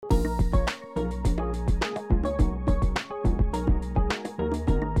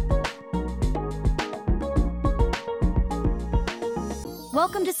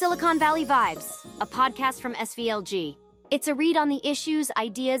Welcome to Silicon Valley Vibes, a podcast from SVLG. It's a read on the issues,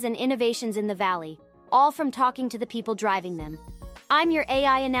 ideas, and innovations in the Valley, all from talking to the people driving them. I'm your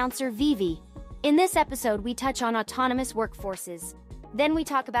AI announcer, Vivi. In this episode, we touch on autonomous workforces. Then we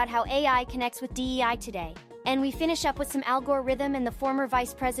talk about how AI connects with DEI today. And we finish up with some algorithm and the former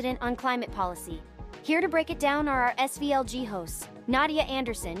vice president on climate policy. Here to break it down are our SVLG hosts, Nadia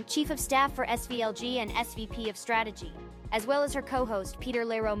Anderson, Chief of Staff for SVLG and SVP of Strategy, as well as her co-host, Peter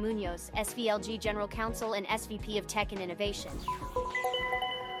Leroe-Muñoz, SVLG General Counsel and SVP of Tech and Innovation.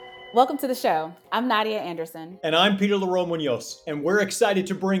 Welcome to the show. I'm Nadia Anderson. And I'm Peter Leroe-Muñoz, and we're excited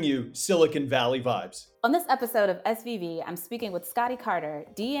to bring you Silicon Valley Vibes. On this episode of SVV, I'm speaking with Scottie Carter,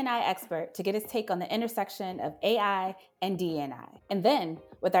 DE&I expert, to get his take on the intersection of AI and DE&I. And then,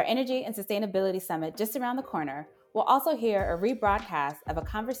 with our Energy and Sustainability Summit just around the corner, we'll also hear a rebroadcast of a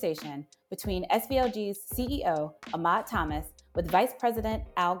conversation between SVLG's CEO, Ahmad with Vice President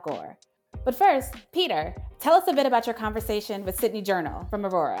Al Gore. But first, Peter, tell us a bit about your conversation with Sydnee Journel from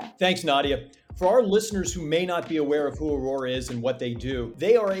Aurora. Thanks, Nadia. For our listeners who may not be aware of who Aurora is and what they do,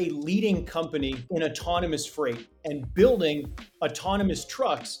 they are a leading company in autonomous freight and building autonomous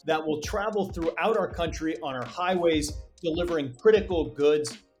trucks that will travel throughout our country on our highways, delivering critical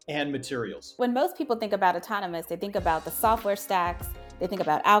goods and materials. When most people think about autonomous, they think about the software stacks, they think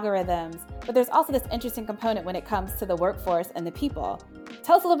about algorithms, but there's also this interesting component when it comes to the workforce and the people.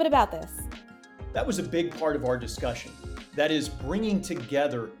 Tell us a little bit about this. That was a big part of our discussion. That is bringing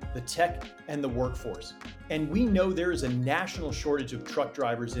together the tech and the workforce. And we know there is a national shortage of truck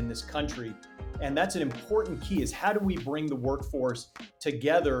drivers in this country. And that's an important key, is how do we bring the workforce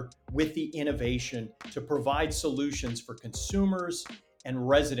together with the innovation to provide solutions for consumers and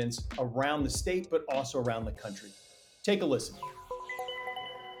residents around the state, but also around the country. Take a listen.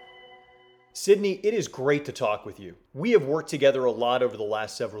 Sydnee, it is great to talk with you. We have worked together a lot over the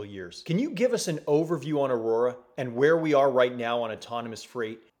last several years. Can you give us an overview on Aurora and where we are right now on autonomous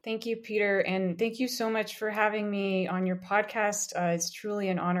freight? Thank you, Peter, and thank you so much for having me on your podcast. It's truly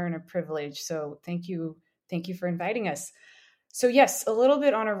an honor and a privilege. So thank you for inviting us. So yes, a little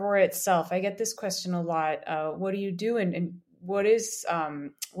bit on Aurora itself. I get this question a lot. What do you do, and what is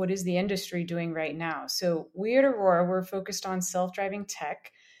the industry doing right now? So we at Aurora, we're focused on self-driving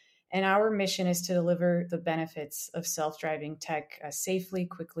tech. And our mission is to deliver the benefits of self-driving tech safely,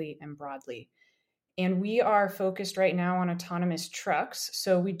 quickly, and broadly. And we are focused right now on autonomous trucks.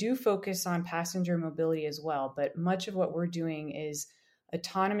 So we do focus on passenger mobility as well. But much of what we're doing is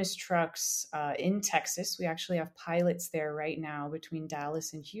autonomous trucks in Texas. We actually have pilots there right now between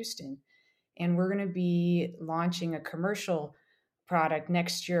Dallas and Houston. And we're going to be launching a commercial product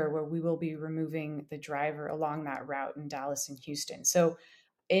next year where we will be removing the driver along that route in Dallas and Houston. So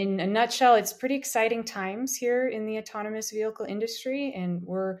in a nutshell, it's pretty exciting times here in the autonomous vehicle industry, and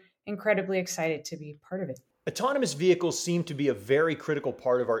we're incredibly excited to be part of it. Autonomous vehicles seem to be a very critical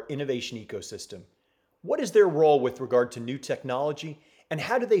part of our innovation ecosystem. What is their role with regard to new technology, and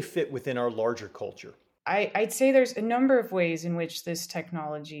how do they fit within our larger culture? I'd say there's a number of ways in which this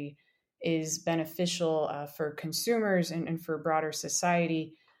technology is beneficial for consumers and for broader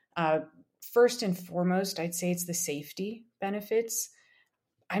society. First and foremost, I'd say it's the safety benefits.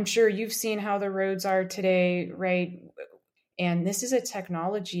 I'm sure you've seen how the roads are today, right? And this is a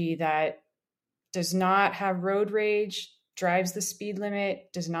technology that does not have road rage, drives the speed limit,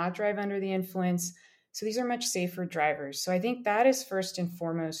 does not drive under the influence. So these are much safer drivers. So I think that is first and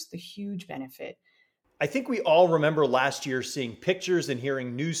foremost the huge benefit. I think we all remember last year seeing pictures and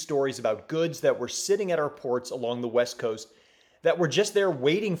hearing news stories about goods that were sitting at our ports along the West Coast that were just there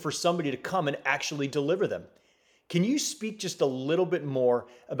waiting for somebody to come and actually deliver them. Can you speak just a little bit more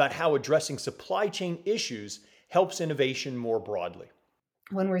about how addressing supply chain issues helps innovation more broadly?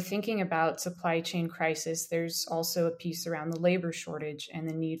 When we're thinking about supply chain crisis, there's also a piece around the labor shortage and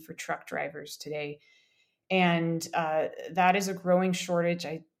the need for truck drivers today. And that is a growing shortage.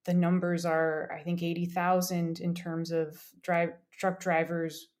 The numbers are, I think, 80,000 in terms of truck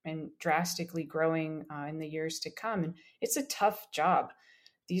drivers, and drastically growing in the years to come. And it's a tough job.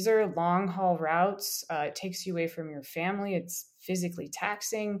 These are long haul routes. It takes you away from your family. It's physically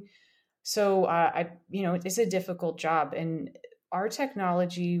taxing. So, it's a difficult job, and our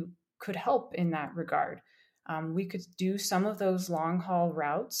technology could help in that regard. We could do some of those long haul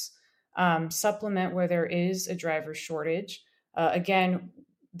routes, supplement where there is a driver shortage. Again,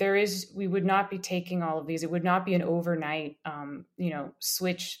 we would not be taking all of these. It would not be an overnight,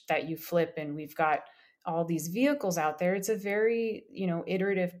 switch that you flip and we've got all these vehicles out there. It's a very,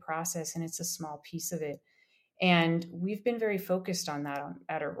 iterative process, and it's a small piece of it. And we've been very focused on that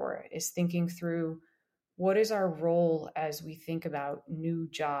at Aurora, is thinking through what is our role as we think about new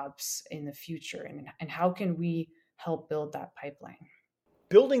jobs in the future, and how can we help build that pipeline?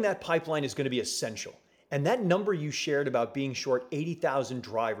 Building that pipeline is going to be essential. And that number you shared about being short 80,000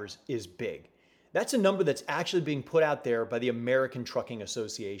 drivers is big. That's a number that's actually being put out there by the American Trucking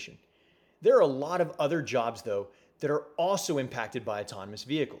Association. There are a lot of other jobs, though, that are also impacted by autonomous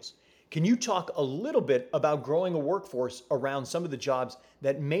vehicles. Can you talk a little bit about growing a workforce around some of the jobs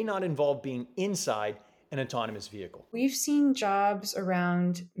that may not involve being inside an autonomous vehicle? We've seen jobs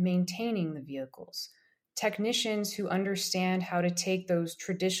around maintaining the vehicles, technicians who understand how to take those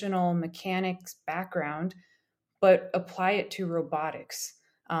traditional mechanics background, but apply it to robotics,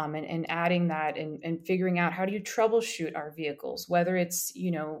 and adding that and figuring out how do you troubleshoot our vehicles, whether it's,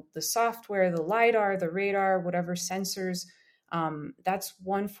 the software, the LiDAR, the radar, whatever sensors. That's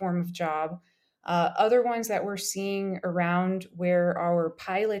one form of job. Other ones that we're seeing around where our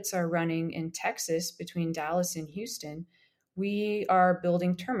pilots are running in Texas between Dallas and Houston, we are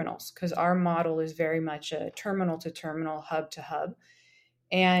building terminals because our model is very much a terminal to terminal, hub to hub.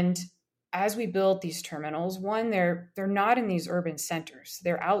 And as we build these terminals, one, they're not in these urban centers.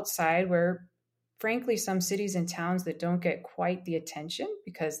 They're outside where, frankly, some cities and towns that don't get quite the attention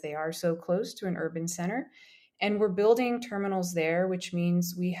because they are so close to an urban center. And we're building terminals there, which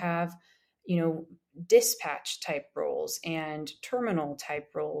means we have, dispatch type roles and terminal type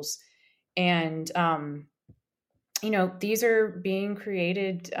roles. And, these are being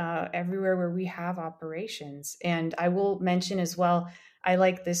created everywhere where we have operations. And I will mention as well, I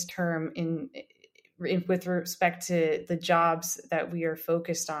like this term with respect to the jobs that we are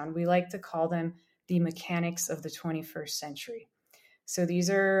focused on. We like to call them the mechanics of the 21st century. So these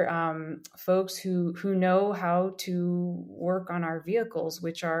are folks who know how to work on our vehicles,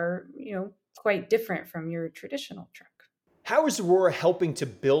 which are, quite different from your traditional truck. How is Aurora helping to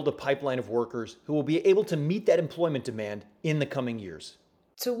build a pipeline of workers who will be able to meet that employment demand in the coming years?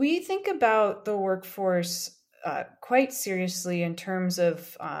 So we think about the workforce quite seriously in terms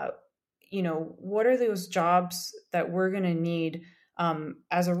of, what are those jobs that we're going to need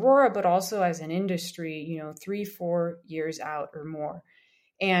as Aurora, but also as an industry, 3-4 years out or more.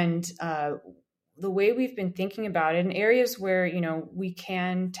 And the way we've been thinking about it in areas where, we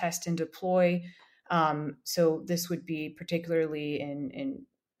can test and deploy. So this would be particularly in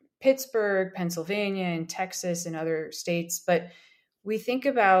Pittsburgh, Pennsylvania, and Texas and other states. But we think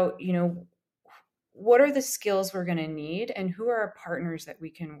about, what are the skills we're going to need and who are our partners that we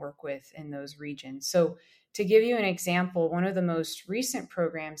can work with in those regions. So to give you an example, one of the most recent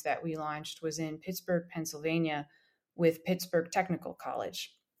programs that we launched was in Pittsburgh, Pennsylvania with Pittsburgh Technical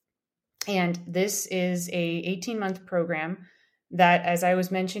College. And this is a 18-month program that, as I was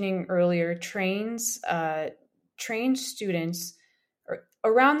mentioning earlier, trains students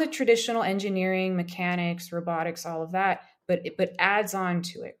around the traditional engineering, mechanics, robotics, all of that, but adds on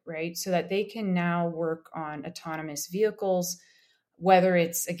to it, right? So that they can now work on autonomous vehicles, whether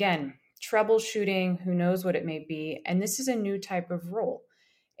it's, again, troubleshooting, who knows what it may be. And this is a new type of role.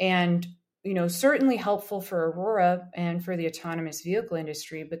 And, certainly helpful for Aurora and for the autonomous vehicle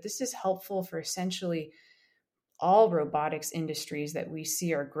industry, but this is helpful for essentially all robotics industries that we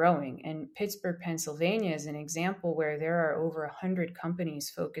see are growing. And Pittsburgh, Pennsylvania is an example where there are over 100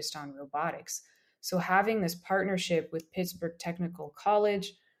 companies focused on robotics. So having this partnership with Pittsburgh Technical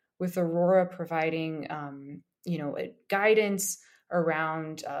College, with Aurora providing, guidance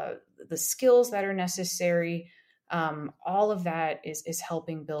around the skills that are necessary, all of that is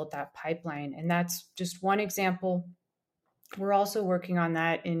helping build that pipeline. And that's just one example. We're also working on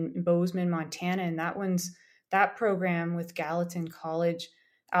that in Bozeman, Montana, and that program with Gallatin College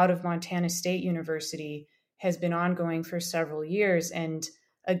out of Montana State University has been ongoing for several years. And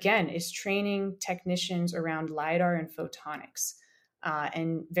again, is training technicians around LiDAR and photonics,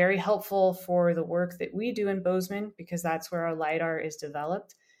 and very helpful for the work that we do in Bozeman because that's where our LiDAR is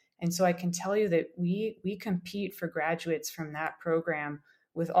developed. And so I can tell you that we compete for graduates from that program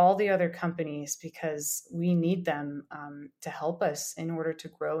with all the other companies because we need them to help us in order to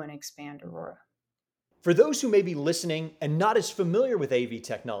grow and expand Aurora. For those who may be listening and not as familiar with AV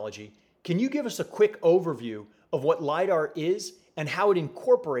technology, can you give us a quick overview of what LiDAR is and how it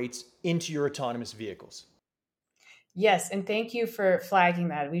incorporates into your autonomous vehicles? Yes, and thank you for flagging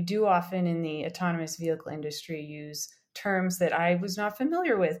that. We do often in the autonomous vehicle industry use terms that I was not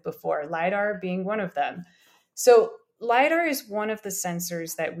familiar with before, LiDAR being one of them. So LiDAR is one of the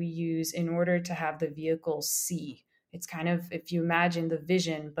sensors that we use in order to have the vehicle see. It's kind of, if you imagine the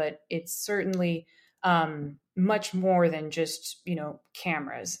vision, but it's certainly much more than just,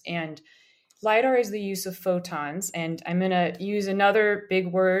 cameras. And LiDAR is the use of photons, and I'm going to use another big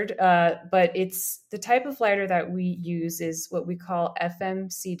word, but it's the type of LiDAR that we use is what we call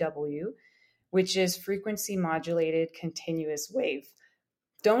FMCW, which is frequency modulated continuous wave.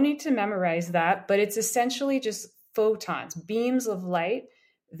 Don't need to memorize that, but it's essentially just photons, beams of light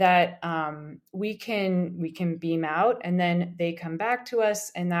that we can beam out, and then they come back to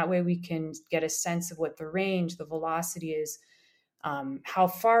us, and that way we can get a sense of what the range, the velocity is, how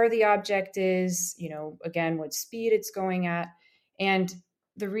far the object is, again, what speed it's going at. And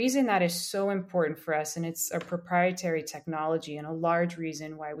the reason that is so important for us, and it's a proprietary technology and a large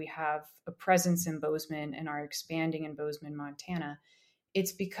reason why we have a presence in Bozeman and are expanding in Bozeman, Montana,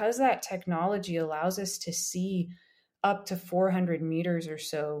 it's because that technology allows us to see up to 400 meters or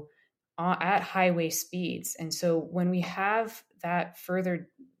so at highway speeds. And so when we have that further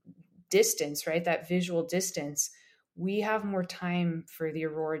distance, right, that visual distance, we have more time for the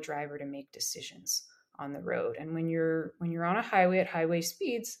Aurora driver to make decisions on the road. And when you're on a highway at highway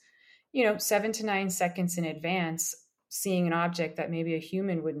speeds, 7 to 9 seconds in advance, seeing an object that maybe a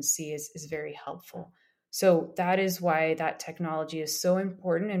human wouldn't see is very helpful. So that is why that technology is so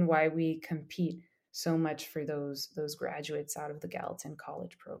important and why we compete so much for those graduates out of the Gallatin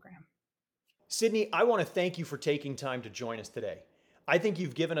College program. Sydnee, I want to thank you for taking time to join us today. I think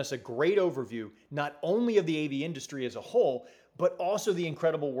you've given us a great overview, not only of the AV industry as a whole, but also the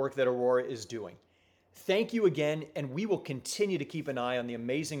incredible work that Aurora is doing. Thank you again, and we will continue to keep an eye on the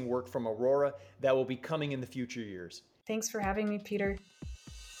amazing work from Aurora that will be coming in the future years. Thanks for having me, Peter.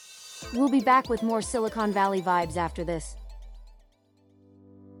 We'll be back with more Silicon Valley vibes after this.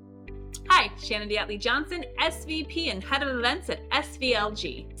 Hi, Shannon Diatley-Johnson, SVP and Head of Events at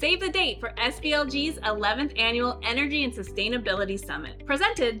SVLG. Save the date for SVLG's 11th Annual Energy and Sustainability Summit,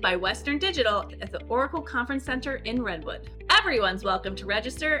 presented by Western Digital at the Oracle Conference Center in Redwood. Everyone's welcome to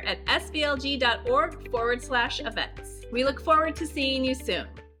register at svlg.org/events. We look forward to seeing you soon.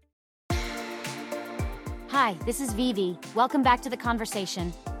 Hi, this is Vivi. Welcome back to the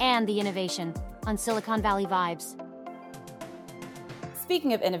conversation and the innovation on Silicon Valley Vibes.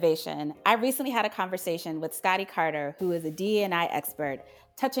 Speaking of innovation, I recently had a conversation with Scottie Carter, who is a DE&I expert,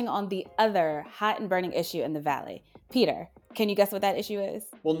 touching on the other hot and burning issue in the Valley. Peter, can you guess what that issue is?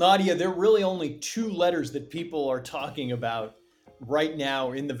 Well, Nadia, there are really only 2 letters that people are talking about right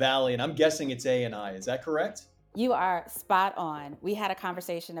now in the Valley, and I'm guessing it's A&I. Is that correct? You are spot on. We had a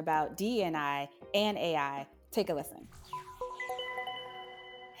conversation about DE&I and AI. Take a listen.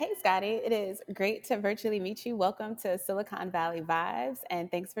 Hey, Scottie, it is great to virtually meet you. Welcome to Silicon Valley Vibes,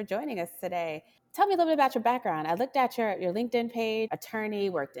 and thanks for joining us today. Tell me a little bit about your background. I looked at your LinkedIn page, attorney,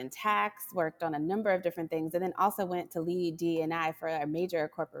 worked in tax, worked on a number of different things, and then also went to lead D&I for a major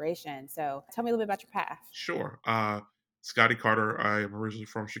corporation. So tell me a little bit about your path. Sure. Scottie Carter. I am originally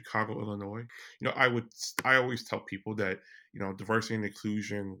from Chicago, Illinois. I always tell people that, diversity and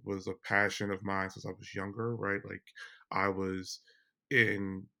inclusion was a passion of mine since I was younger, right? Like I was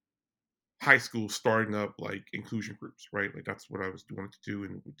in high school starting up like inclusion groups, right? Like that's what I was wanting to do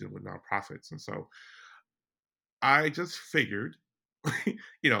and dealing with nonprofits. And so I just figured,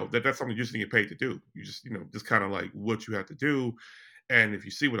 that's something you just get paid to do. You just, just kind of like what you have to do. And if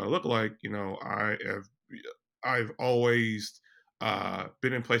you see what I look like, I've always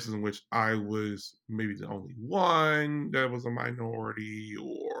been in places in which I was maybe the only one that was a minority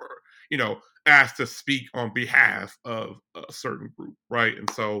or, asked to speak on behalf of a certain group, right? And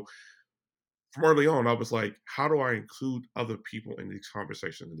so from early on, I was like, how do I include other people in these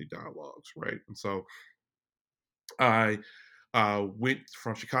conversations and these dialogues, right? And so I went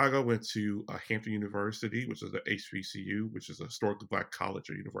from Chicago, went to Hampton University, which is the HBCU, which is a historically Black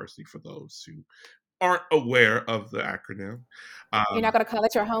college or university for those who aren't aware of the acronym. You're not going to call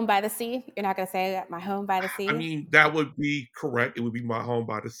it your home by the sea? You're not going to say my home by the sea? I mean, that would be correct. It would be my home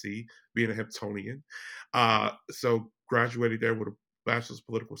by the sea, being a Hamptonian. So graduated there with a bachelor's of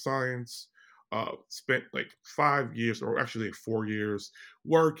political science, spent like 5 years, or actually like 4 years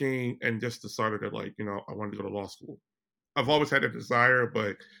working, and just decided that I wanted to go to law school. I've always had a desire,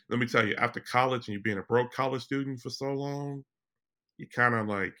 but let me tell you, after college and you being a broke college student for so long, you kind of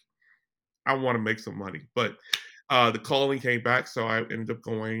like, I want to make some money. But the calling came back, so I ended up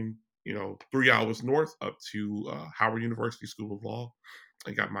going, 3 hours north up to Howard University School of Law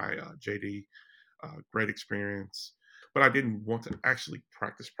and got my JD. Great experience. But I didn't want to actually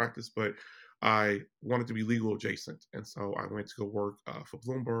practice, but I wanted to be legal adjacent. And so I went to go work for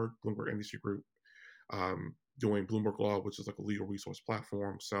Bloomberg Industry Group, doing Bloomberg Law, which is like a legal resource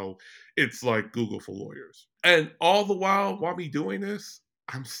platform. So it's like Google for lawyers. And all the while me doing this,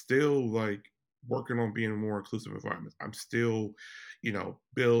 I'm still like working on being a more inclusive environment. I'm still,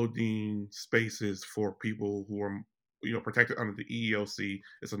 building spaces for people who are, protected under the EEOC.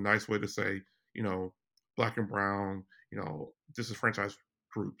 It's a nice way to say, you know, Black and brown, disenfranchised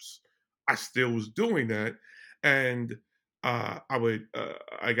groups. I still was doing that, and I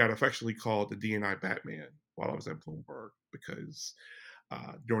got affectionately called the DNI Batman while I was at Bloomberg because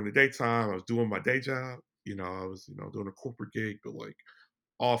during the daytime I was doing my day job. I was doing a corporate gig, but like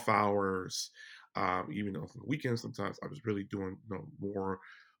off hours, even on the weekends, sometimes I was really doing more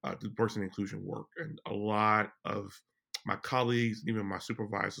diversity and inclusion work. And a lot of my colleagues, even my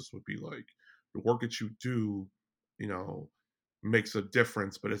supervisors, would be like, "The work that you do, you know, makes a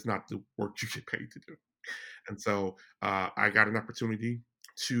difference, but it's not the work you get paid to do." And so I got an opportunity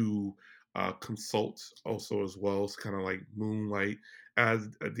to consult also as well. It's kind of like moonlight as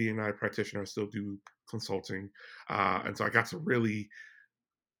a DNI practitioner. I still do consulting, and so I got to really,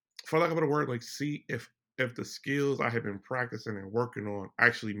 for lack of a better word, like see if the skills I had been practicing and working on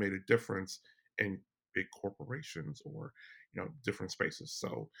actually made a difference in big corporations or different spaces.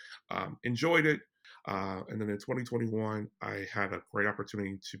 So enjoyed it. And then in 2021, I had a great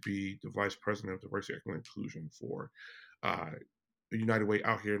opportunity to be the vice president of diversity, equity, and inclusion for the United Way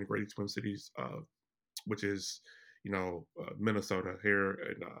out here in the Greater Twin Cities, which is Minnesota here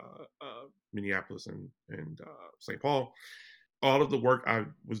in Minneapolis and St. Paul. All of the work I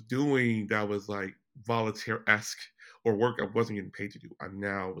was doing that was like volunteer-esque or work I wasn't getting paid to do, I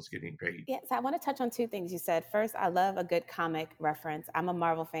now was getting paid. Yes, I want to touch on two things you said. First, I love a good comic reference. I'm a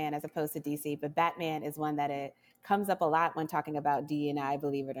Marvel fan as opposed to DC, but Batman is one that it comes up a lot when talking about D&I,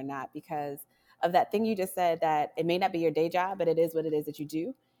 believe it or not, because of that thing you just said, that it may not be your day job, but it is what it is that you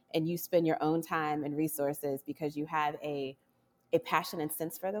do. And you spend your own time and resources because you have a passion and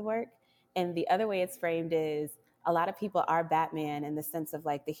sense for the work. And the other way it's framed is a lot of people are Batman in the sense of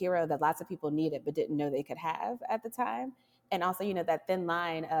like the hero that lots of people needed but didn't know they could have at the time. And also, that thin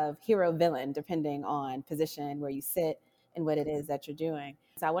line of hero villain, depending on position, where you sit, and what it is that you're doing.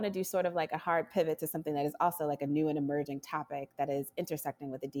 So I want to do sort of like a hard pivot to something that is also like a new and emerging topic that is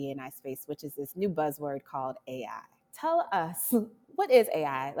intersecting with the D&I space, which is this new buzzword called AI. Tell us, what is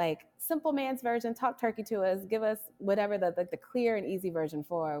AI? Like, simple man's version, talk turkey to us, give us whatever the clear and easy version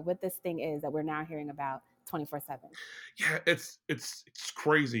for what this thing is that we're now hearing about 24/7. Yeah, it's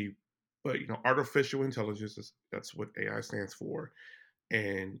crazy, but artificial intelligence that's what AI stands for.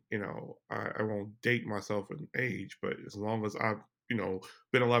 And I won't date myself in age, but as long as I've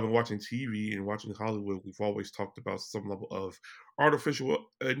been alive and watching TV and watching Hollywood, we've always talked about some level of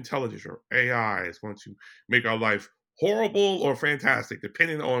artificial intelligence or AI is going to make our life horrible or fantastic,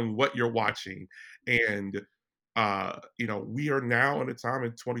 depending on what you're watching. And we are now in a time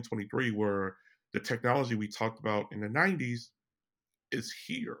in 2023 where the technology we talked about in the 90s is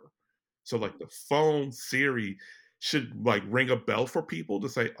here. So like the phone Siri should like ring a bell for people to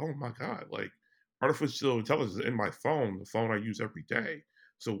say, "Oh my God, like artificial intelligence is in my phone, the phone I use every day."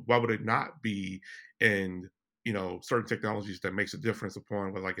 So why would it not be in, certain technologies that makes a difference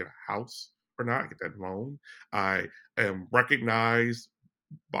upon whether I get a house or not, I get that loan. I am recognized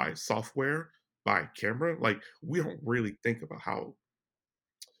by software, by camera. Like we don't really think about how,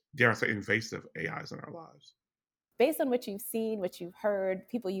 dare I say, invasive AI is in our lives. Based on what you've seen, what you've heard,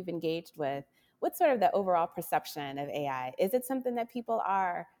 people you've engaged with, what's sort of the overall perception of AI? Is it something that people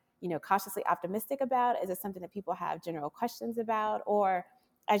are, cautiously optimistic about? Is it something that people have general questions about? Or,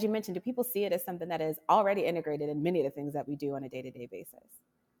 as you mentioned, do people see it as something that is already integrated in many of the things that we do on a day-to-day basis?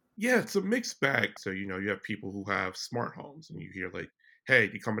 Yeah, it's a mixed bag. So, you have people who have smart homes and you hear like, "Hey,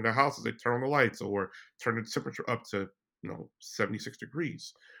 you come in their houses, they turn on the lights or turn the temperature up to, 76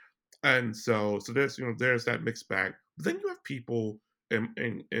 degrees." And so there's that mixed bag. But then you have people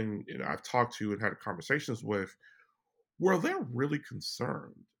and I've talked to and had conversations with where they're really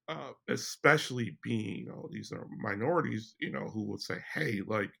concerned, especially being, these are minorities, who would say, "Hey,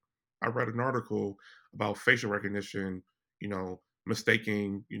 like I read an article about facial recognition,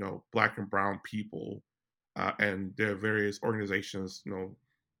 mistaking, Black and brown people, and there are various organizations,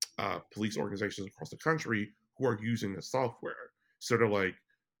 police organizations across the country who are using the software." So they're like,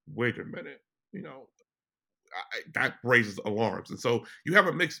 "Wait a minute, that raises alarms." And so you have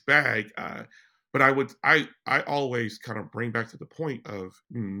a mixed bag. But I always kind of bring back to the point of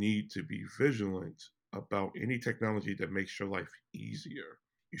you need to be vigilant about any technology that makes your life easier.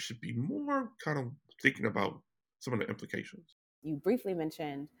 You should be more kind of thinking about some of the implications. You briefly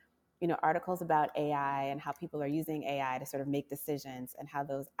mentioned, articles about AI and how people are using AI to sort of make decisions and how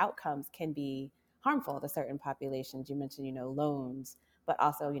those outcomes can be harmful to certain populations. You mentioned, loans, but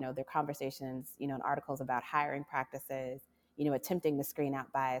also, there are conversations, and articles about hiring practices, attempting to screen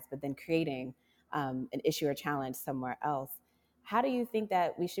out bias, but then creating an issue or challenge somewhere else. How do you think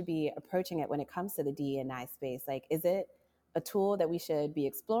that we should be approaching it when it comes to the DE&I space? Like, is it a tool that we should be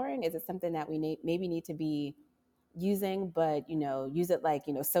exploring? Is it something that we maybe need to be using, but, use it like,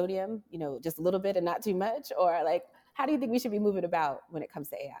 sodium, just a little bit and not too much? Or like, how do you think we should be moving about when it comes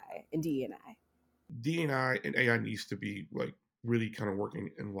to AI and DE&I? D&I and AI needs to be like really kind of working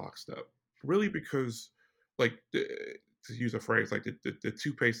in lockstep. Really, because like to use a phrase, like the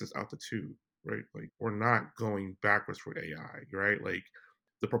toothpaste is out the tube, right? Like we're not going backwards for AI, right? Like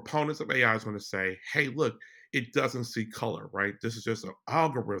the proponents of AI is going to say, hey, look, it doesn't see color, right? This is just an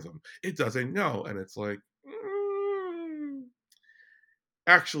algorithm. It doesn't know. And it's like,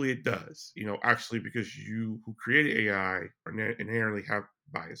 actually it does, actually, because you who created AI are inherently have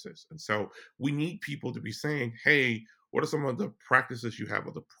biases. And so we need people to be saying, hey, what are some of the practices you have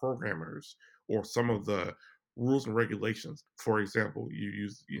with the programmers or some of the rules and regulations? For example, you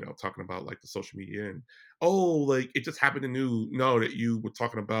use, talking about like the social media and, oh, like it just happened to know that you were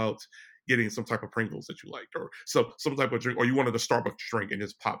talking about getting some type of Pringles that you liked or some type of drink, or you wanted a Starbucks drink and it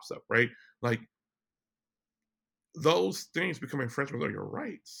just pops up, right? Like those things become infringement of your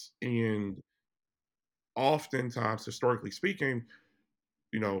rights. And oftentimes, historically speaking,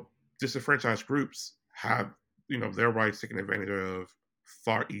 disenfranchised groups have, their rights taken advantage of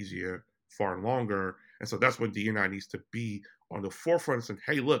far easier, far longer. And so that's when DNI needs to be on the forefront and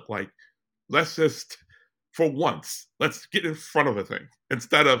say, hey, look, like, let's just, for once, let's get in front of a thing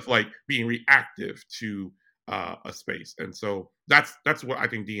instead of like being reactive to a space. And so that's what I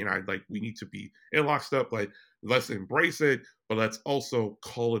think DNI, like, we need to be in lockstep. Like, let's embrace it, but let's also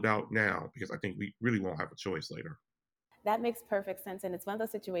call it out now, because I think we really won't have a choice later. That makes perfect sense. And it's one of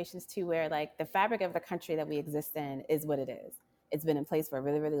those situations too, where like the fabric of the country that we exist in is what it is. It's been in place for a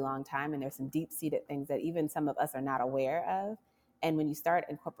really, really long time. And there's some deep seated things that even some of us are not aware of. And when you start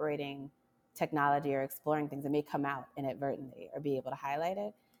incorporating technology or exploring things, it may come out inadvertently or be able to highlight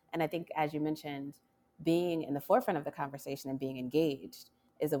it. And I think, as you mentioned, being in the forefront of the conversation and being engaged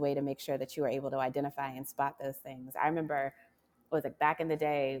is a way to make sure that you are able to identify and spot those things. I remember it was like back in the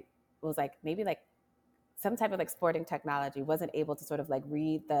day, it was like maybe like some type of like sporting technology wasn't able to sort of like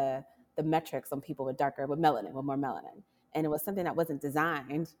read the metrics on people with more melanin. And it was something that wasn't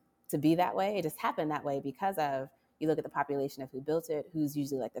designed to be that way. It just happened that way because of, you look at the population of who built it, who's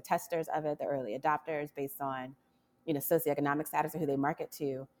usually like the testers of it, the early adopters based on, socioeconomic status or who they market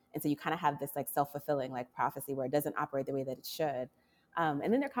to. And so you kind of have this like self-fulfilling like prophecy where it doesn't operate the way that it should. And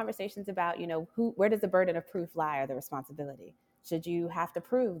then there are conversations about, where does the burden of proof lie or the responsibility? Should you have to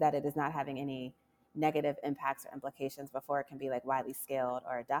prove that it is not having any negative impacts or implications before it can be like widely scaled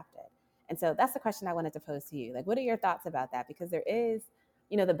or adopted? And so that's the question I wanted to pose to you. Like, what are your thoughts about that? Because there is,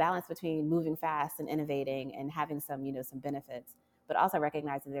 the balance between moving fast and innovating and having some, some benefits, but also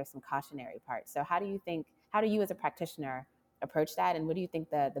recognizing there's some cautionary parts. So how do you as a practitioner approach that? And what do you think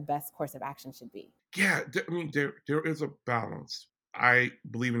the best course of action should be? Yeah, there is a balance. I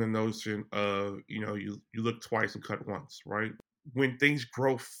believe in the notion of, you look twice and cut once, right? When things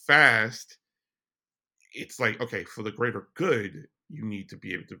grow fast, it's like, okay, for the greater good, you need to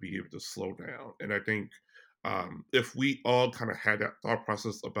be able to slow down. And I think if we all kind of had that thought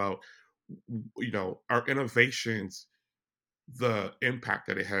process about, our innovations, the impact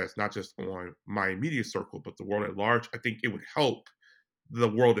that it has, not just on my immediate circle, but the world at large, I think it would help the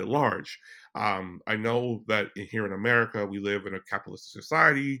world at large. I know that here in America, we live in a capitalist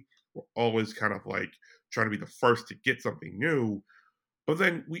society. We're always kind of like trying to be the first to get something new. But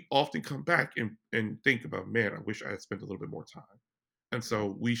then we often come back and think about, man, I wish I had spent a little bit more time. And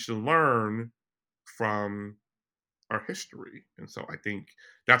so we should learn from our history. And so I think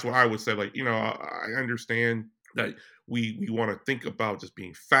that's what I would say. Like, I understand that we want to think about just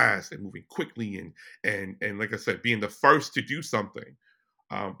being fast and moving quickly and like I said, being the first to do something.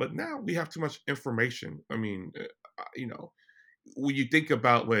 But now we have too much information. I mean, when you think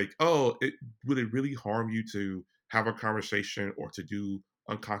about like, oh, would it really harm you to have a conversation or to do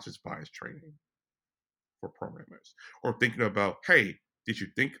unconscious bias training for programmers? Or thinking about, hey, did you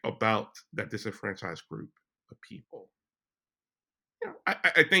think about that disenfranchised group of people?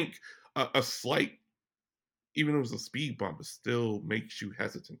 I think a slight, even if it was a speed bump, it still makes you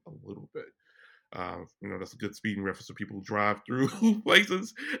hesitant a little bit. That's a good speeding reference for people who drive through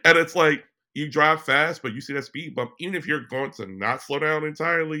places. And it's like, you drive fast, but you see that speed bump. Even if you're going to not slow down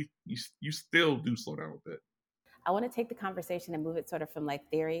entirely, you still do slow down a bit. I want to take the conversation and move it sort of from like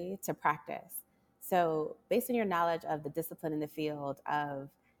theory to practice. So based on your knowledge of the discipline in the field of,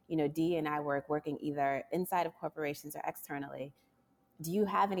 D&I working either inside of corporations or externally, do you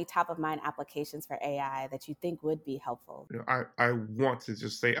have any top of mind applications for AI that you think would be helpful? I want to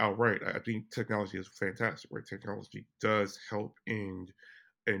just say outright, I think technology is fantastic, right? Technology does help and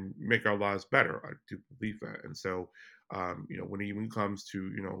make our lives better. I do believe that. And so, when it even comes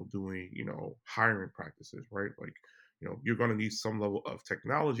to, doing, hiring practices, right? Like, you're going to need some level of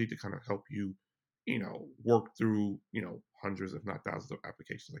technology to kind of help you, work through, hundreds, if not thousands of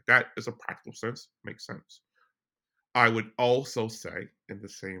applications. Like that is a practical sense, makes sense. I would also say in the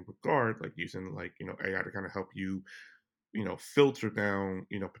same regard, like using AI to kind of help you, filter down,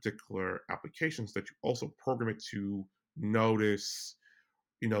 particular applications, that you also program it to notice,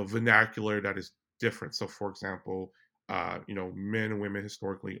 vernacular that is different. So for example, men and women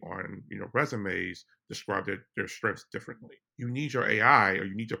historically on, resumes describe their strengths differently. You need your AI or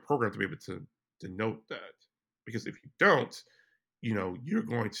you need your program to be able to denote that. Because if you don't, you're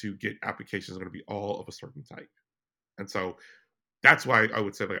going to get applications that are going to be all of a certain type. And so that's why I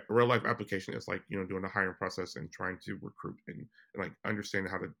would say like a real life application is like, doing the hiring process and trying to recruit and like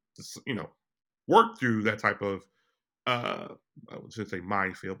understanding how to, work through that type of, I should say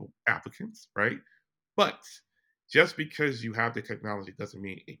minefield applicants, right? But just because you have the technology doesn't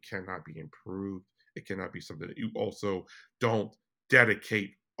mean it cannot be improved. It cannot be something that you also don't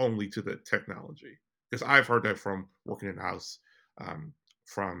dedicate only to the technology. Because I've heard that from working in the house,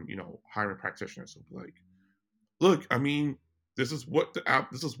 from, hiring practitioners who be like, look, I mean, this is what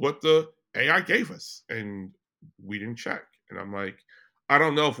the AI gave us, and we didn't check. And I'm like, I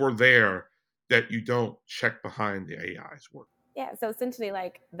don't know if we're there that you don't check behind the AI's work. Yeah, so essentially,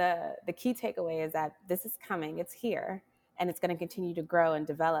 like the key takeaway is that this is coming, it's here, and it's going to continue to grow and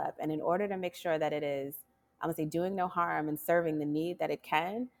develop. And in order to make sure that it is, I'm going to say, doing no harm and serving the need that it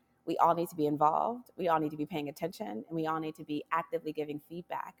can, we all need to be involved. We all need to be paying attention, and we all need to be actively giving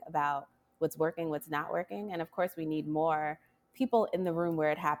feedback about what's working, what's not working. And of course, we need more people in the room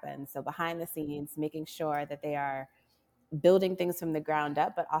where it happens. So behind the scenes, making sure that they are building things from the ground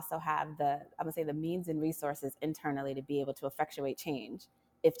up, but also have the means and resources internally to be able to effectuate change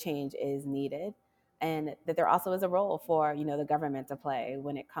if change is needed. And that there also is a role for, the government to play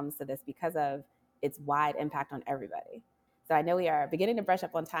when it comes to this because of its wide impact on everybody. So I know we are beginning to brush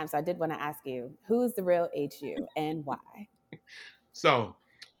up on time. So I did want to ask you, who's the real HU and why? So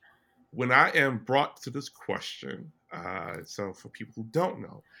when I am brought to this question, so for people who don't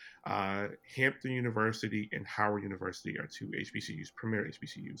know, Hampton University and Howard University are two HBCUs, premier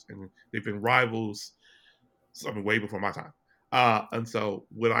HBCUs, and they've been rivals, way before my time. And so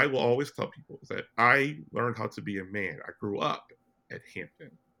what I will always tell people is that I learned how to be a man. I grew up at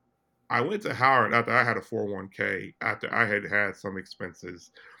Hampton. I went to Howard after I had a 401k, after I had some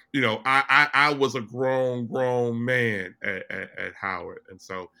expenses. I was a grown man at Howard. And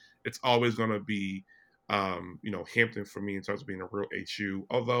so it's always going to be, Hampton for me in terms of being a real HU.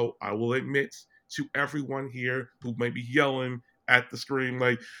 Although I will admit to everyone here who may be yelling at the screen,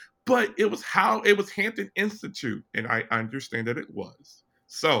 like, but it was Hampton Institute. And I understand that it was.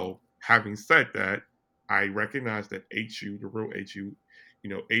 So having said that, I recognize that HU, the real HU,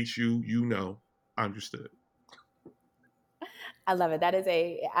 HU, understood. I love it. That is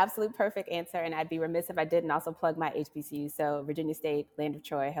a absolute perfect answer. And I'd be remiss if I didn't also plug my HBCU. So Virginia State, Land of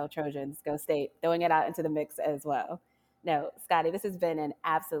Troy, Hail Trojans, Go State, throwing it out into the mix as well. No, Scottie, this has been an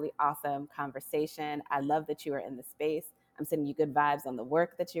absolutely awesome conversation. I love that you are in the space. I'm sending you good vibes on the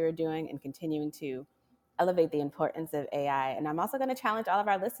work that you're doing and continuing to elevate the importance of AI. And I'm also going to challenge all of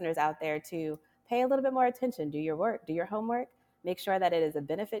our listeners out there to pay a little bit more attention, do your work, do your homework, make sure that it is a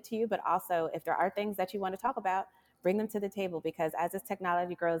benefit to you, but also if there are things that you want to talk about, bring them to the table, because as this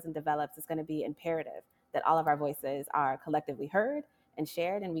technology grows and develops, it's going to be imperative that all of our voices are collectively heard and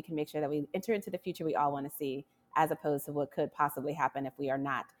shared, and we can make sure that we enter into the future we all want to see, as opposed to what could possibly happen if we are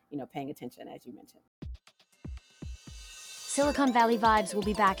not, paying attention, as you mentioned. Silicon Valley Vibes will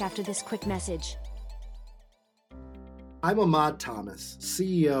be back after this quick message. I'm Ahmad Thomas,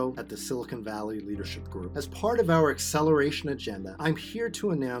 CEO at the Silicon Valley Leadership Group. As part of our acceleration agenda, I'm here to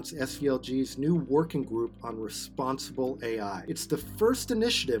announce SVLG's new working group on responsible AI. It's the first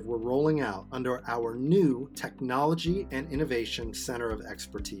initiative we're rolling out under our new Technology and Innovation Center of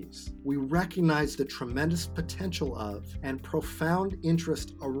Expertise. We recognize the tremendous potential of and profound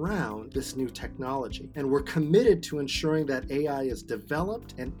interest around this new technology, and we're committed to ensuring that AI is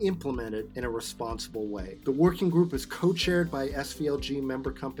developed and implemented in a responsible way. The working group is co-chaired by SVLG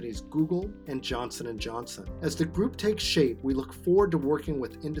member companies Google and Johnson & Johnson. As the group takes shape, we look forward to working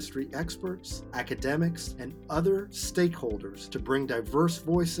with industry experts, academics, and other stakeholders to bring diverse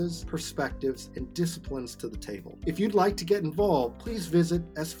voices, perspectives, and disciplines to the table. If you'd like to get involved, please visit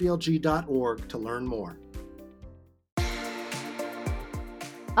svlg.org to learn more.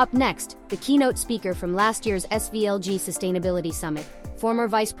 Up next, the keynote speaker from last year's SVLG Sustainability Summit, former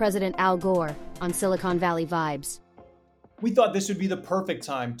Vice President Al Gore, on Silicon Valley vibes. We thought this would be the perfect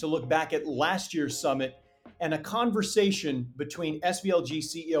time to look back at last year's summit and a conversation between SVLG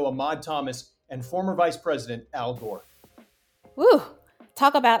CEO Ahmad and former Vice President Al Gore. Woo!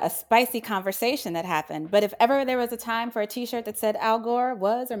 Talk about a spicy conversation that happened. But if ever there was a time for a t-shirt that said Al Gore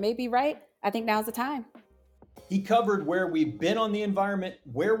was or may be right, I think now's the time. He covered where we've been on the environment,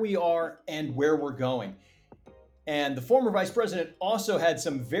 where we are, and where we're going. And the former vice president also had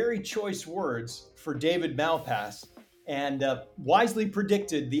some very choice words for David Malpass and wisely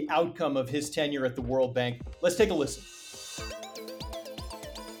predicted the outcome of his tenure at the World Bank. Let's take a listen.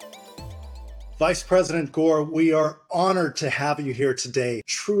 Vice President Gore, we are honored to have you here today.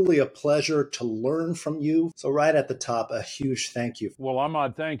 Truly a pleasure to learn from you. So right at the top, a huge thank you. Well,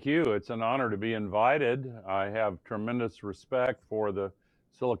 Ahmad, thank you. It's an honor to be invited. I have tremendous respect for the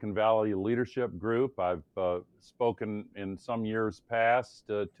Silicon Valley Leadership Group. I've spoken in some years past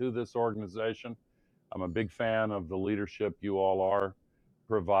to this organization. I'm a big fan of the leadership you all are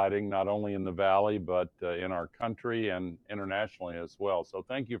providing, not only in the Valley, but in our country and internationally as well. So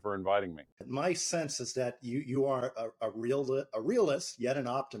thank you for inviting me. My sense is that you are a realist, yet an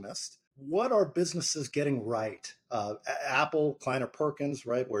optimist. What are businesses getting right? Apple, Kleiner Perkins,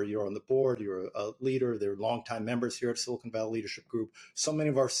 right, where you're on the board, you're a leader, they're longtime members here at Silicon Valley Leadership Group. So many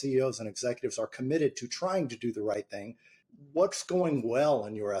of our CEOs and executives are committed to trying to do the right thing. What's going well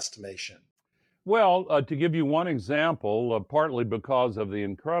in your estimation? Well, to give you one example, partly because of the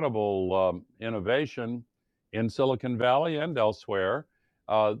incredible innovation in Silicon Valley and elsewhere,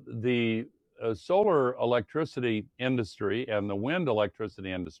 the solar electricity industry and the wind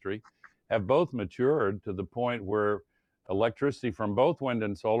electricity industry have both matured to the point where electricity from both wind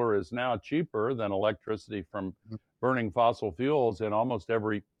and solar is now cheaper than electricity from burning fossil fuels in almost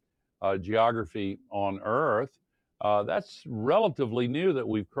every geography on Earth. That's relatively new that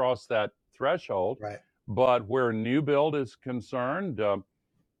we've crossed that threshold. Right. But where new build is concerned,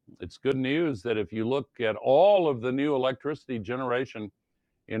 it's good news that if you look at all of the new electricity generation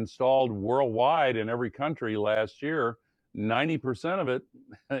installed worldwide in every country last year, 90% of it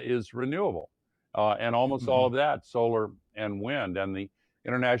is renewable, and almost all of that solar and wind. And the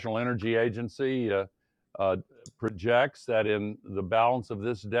International Energy Agency projects that in the balance of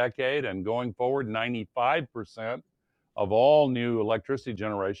this decade and going forward, 95% of all new electricity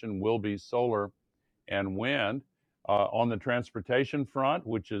generation will be solar and wind. On the transportation front,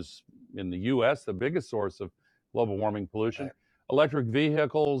 which is in the U.S. the biggest source of global warming pollution, right. Electric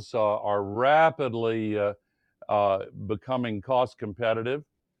vehicles are rapidly becoming cost competitive.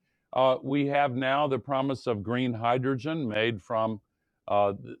 We have now the promise of green hydrogen made from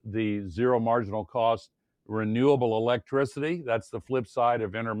the zero marginal cost renewable electricity. That's the flip side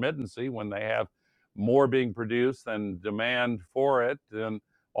of intermittency. When they have more being produced than demand for it, then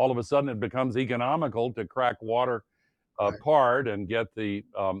all of a sudden it becomes economical to crack water apart and get the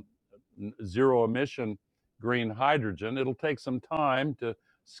zero emission green hydrogen. It'll take some time to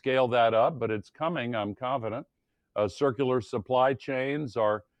scale that up, but it's coming, I'm confident. Circular supply chains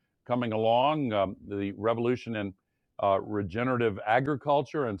are coming along. The revolution in regenerative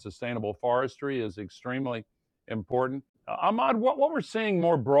agriculture and sustainable forestry is extremely important. Ahmad, what we're seeing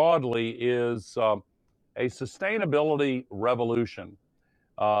more broadly is a sustainability revolution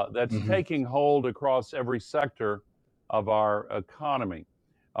that's taking hold across every sector of our economy.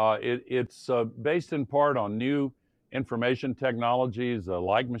 It's based in part on new information technologies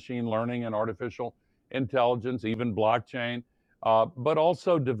like machine learning and artificial intelligence, even blockchain, but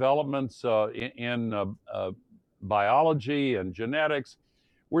also developments in biology and genetics.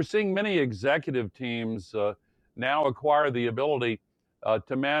 We're seeing many executive teams now acquire the ability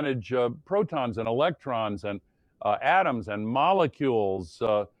to manage protons and electrons and atoms and molecules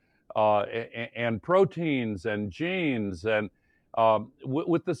and proteins and genes, and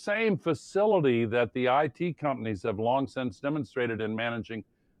with the same facility that the IT companies have long since demonstrated in managing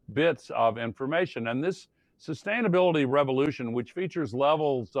bits of information. And this sustainability revolution, which features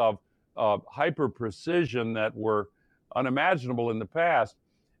levels of hyper precision that were unimaginable in the past,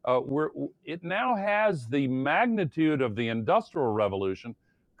 it now has the magnitude of the Industrial Revolution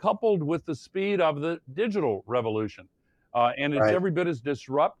coupled with the speed of the digital revolution. And it's every bit as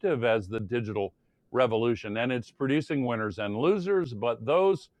disruptive as the digital revolution. And it's producing winners and losers, but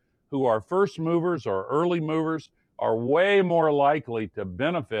those who are first movers or early movers are way more likely to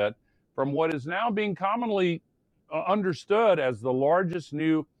benefit from what is now being commonly understood as the largest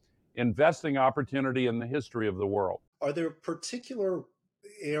new investing opportunity in the history of the world. Are there particular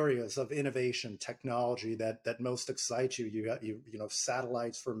areas of innovation technology that most excite you? You got you know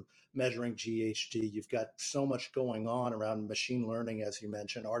satellites for measuring GHG. You've got so much going on around machine learning, as you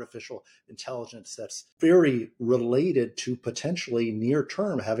mentioned, artificial intelligence that's very related to potentially near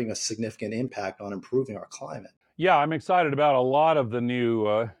term having a significant impact on improving our climate. Yeah, I'm excited about a lot of the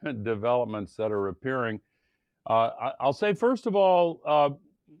new developments that are appearing. I'll say, first of all,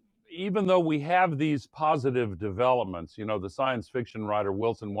 even though we have these positive developments, you know, the science fiction writer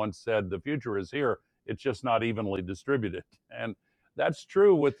Wilson once said, the future is here, it's just not evenly distributed. And that's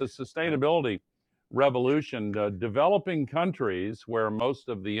true with the sustainability revolution. Developing countries, where most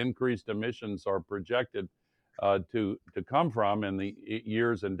of the increased emissions are projected to come from in the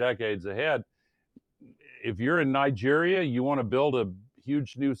years and decades ahead, if you're in Nigeria, you want to build a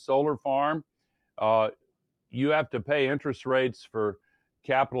huge new solar farm, you have to pay interest rates for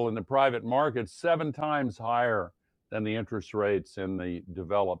capital in the private market 7 times higher than the interest rates in the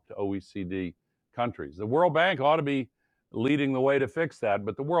developed OECD countries. The World Bank ought to be leading the way to fix that,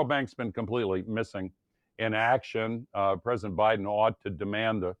 but the World Bank's been completely missing in action. President Biden ought to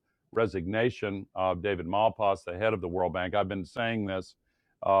demand the resignation of David Malpass, the head of the World Bank. I've been saying this,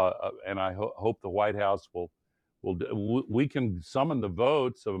 and I hope the White House we can summon the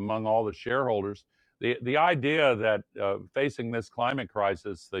votes among all the shareholders. The idea that facing this climate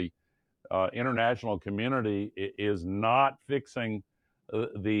crisis, the international community is not fixing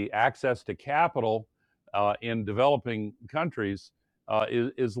the access to capital in developing countries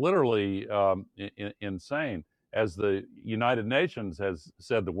is literally insane. As the United Nations has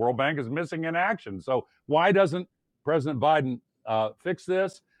said, the World Bank is missing in action. So why doesn't President Biden fix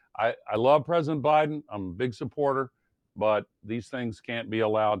this? I love President Biden. I'm a big supporter, but these things can't be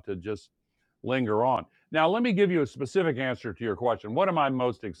allowed to just linger on. Now, let me give you a specific answer to your question. What am I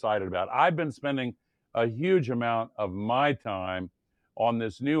most excited about? I've been spending a huge amount of my time on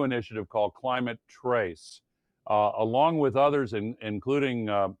this new initiative called Climate Trace, along with others, including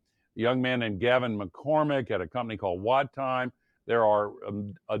a young man named Gavin McCormick at a company called WattTime. There are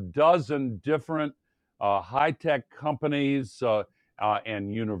a dozen different high-tech companies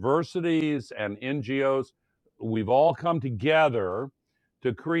and universities and NGOs. We've all come together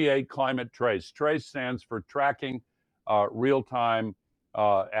to create Climate Trace. Trace stands for Tracking Real-Time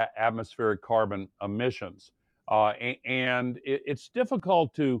Atmospheric Carbon Emissions. And it's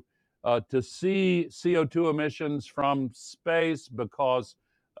difficult to see CO2 emissions from space because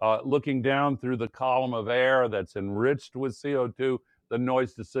looking down through the column of air that's enriched with CO2, the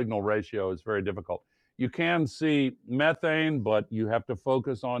noise-to-signal ratio is very difficult. You can see methane, but you have to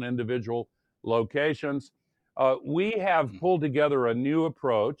focus on individual locations. We have pulled together a new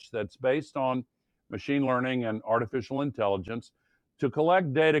approach that's based on machine learning and artificial intelligence to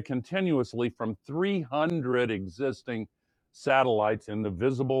collect data continuously from 300 existing satellites in the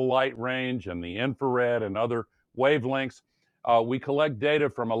visible light range and the infrared and other wavelengths. We collect data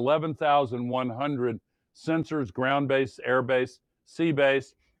from 11,100 sensors, ground-based, air-based,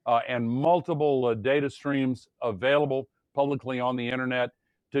 sea-based, and multiple data streams available publicly on the internet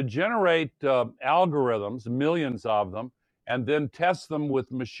to generate algorithms, millions of them, and then test them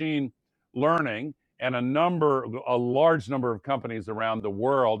with machine learning. And a large number of companies around the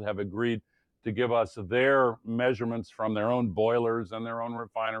world have agreed to give us their measurements from their own boilers and their own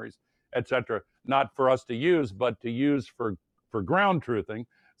refineries, et cetera, not for us to use, but to use for ground truthing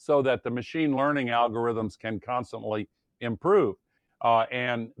so that the machine learning algorithms can constantly improve.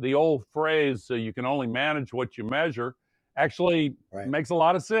 And the old phrase, you can only manage what you measure, actually makes a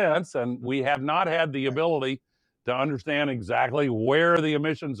lot of sense. And we have not had the ability to understand exactly where the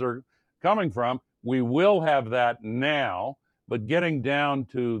emissions are coming from. We will have that now, but getting down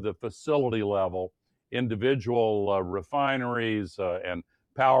to the facility level, individual refineries and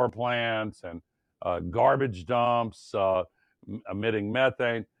power plants and garbage dumps emitting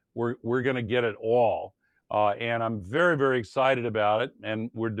methane, we're going to get it all. And I'm very, very excited about it.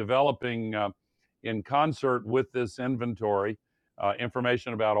 And we're developing in concert with this inventory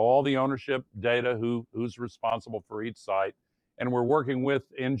information about all the ownership data, who's responsible for each site. And we're working with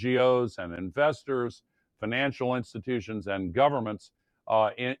NGOs and investors, financial institutions, and governments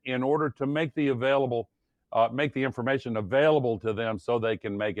in order to make the information available to them so they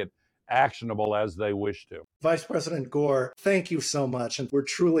can make it actionable as they wish to. Vice President Gore, thank you so much. And we're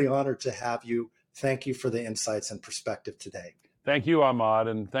truly honored to have you. Thank you for the insights and perspective today. Thank you, Ahmad,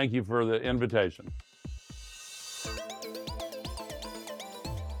 and thank you for the invitation.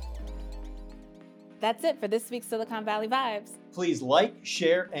 That's it for this week's Silicon Valley Vibes. Please like,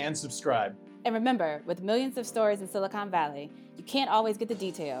 share, and subscribe. And remember, with millions of stories in Silicon Valley, you can't always get the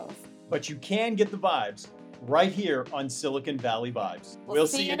details. But you can get the vibes. right here on Silicon Valley Vibes. We'll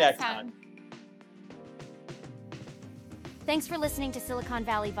see you next time. Thanks for listening to Silicon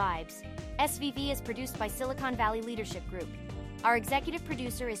Valley Vibes. SVV is produced by Silicon Valley Leadership Group. Our executive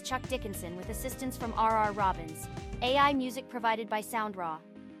producer is Chuck Dickinson with assistance from R.R. Robbins. AI music provided by SoundRaw.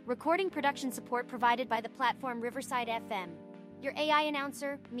 Recording production support provided by the platform Riverside FM. Your AI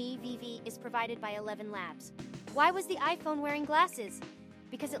announcer, me, Vivi, is provided by 11 Labs. Why was the iPhone wearing glasses?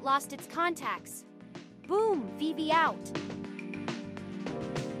 Because it lost its contacts. Boom, Vivi out.